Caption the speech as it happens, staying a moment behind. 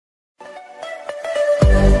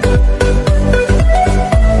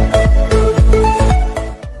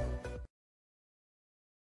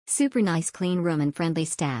Super nice clean room and friendly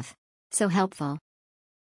staff. So helpful.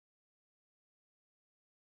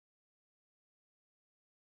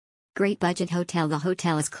 Great budget hotel. The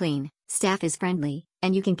hotel is clean, staff is friendly,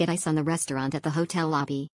 and you can get ice on the restaurant at the hotel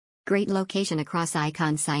lobby. Great location across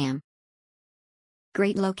Icon Siam.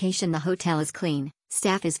 Great location. The hotel is clean,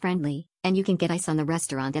 staff is friendly, and you can get ice on the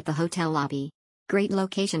restaurant at the hotel lobby. Great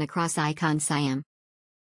location across Icon Siam.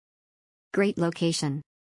 Great location.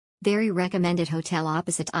 Very recommended hotel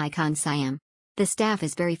opposite Icon Siam. The staff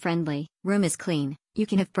is very friendly, room is clean, you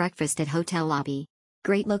can have breakfast at hotel lobby.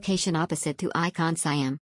 Great location opposite to Icon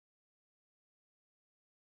Siam.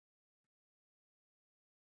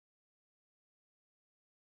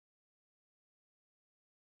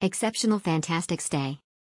 Exceptional fantastic stay.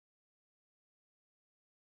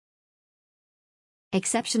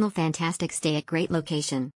 Exceptional fantastic stay at great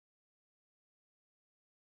location.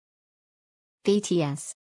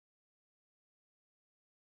 BTS.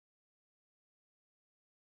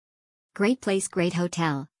 Great place, great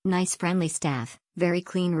hotel, nice friendly staff, very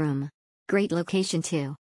clean room. Great location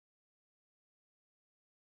too.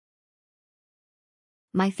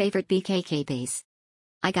 My favorite BKK base.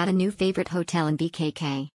 I got a new favorite hotel in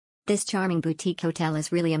BKK. This charming boutique hotel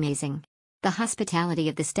is really amazing. The hospitality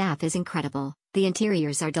of the staff is incredible, the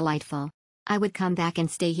interiors are delightful. I would come back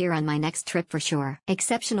and stay here on my next trip for sure.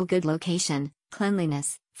 Exceptional good location,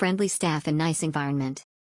 cleanliness, friendly staff and nice environment.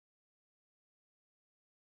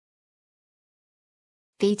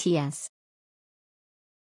 BTS.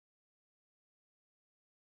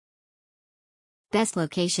 Best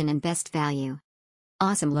location and best value.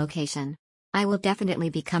 Awesome location. I will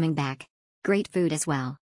definitely be coming back. Great food as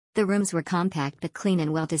well. The rooms were compact but clean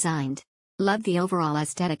and well designed. Love the overall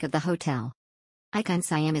aesthetic of the hotel. Icon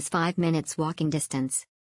Siam is 5 minutes walking distance.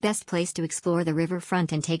 Best place to explore the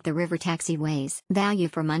riverfront and take the river taxiways. Value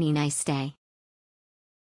for money, nice stay.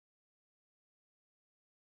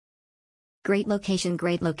 Great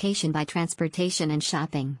location by transportation and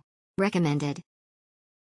shopping. Recommended.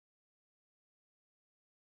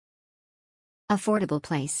 Affordable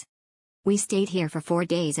place. We stayed here for 4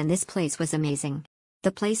 days and this place was amazing.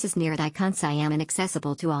 The place is near at Icon Siam and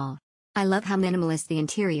accessible to all. I love how minimalist the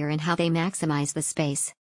interior and how they maximize the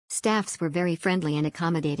space. Staffs were very friendly and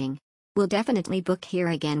accommodating. Will definitely book here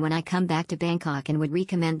again when I come back to Bangkok and would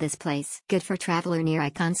recommend this place. Good for traveler near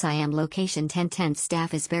Icon Siam location 10/10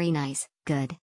 staff is very nice, good.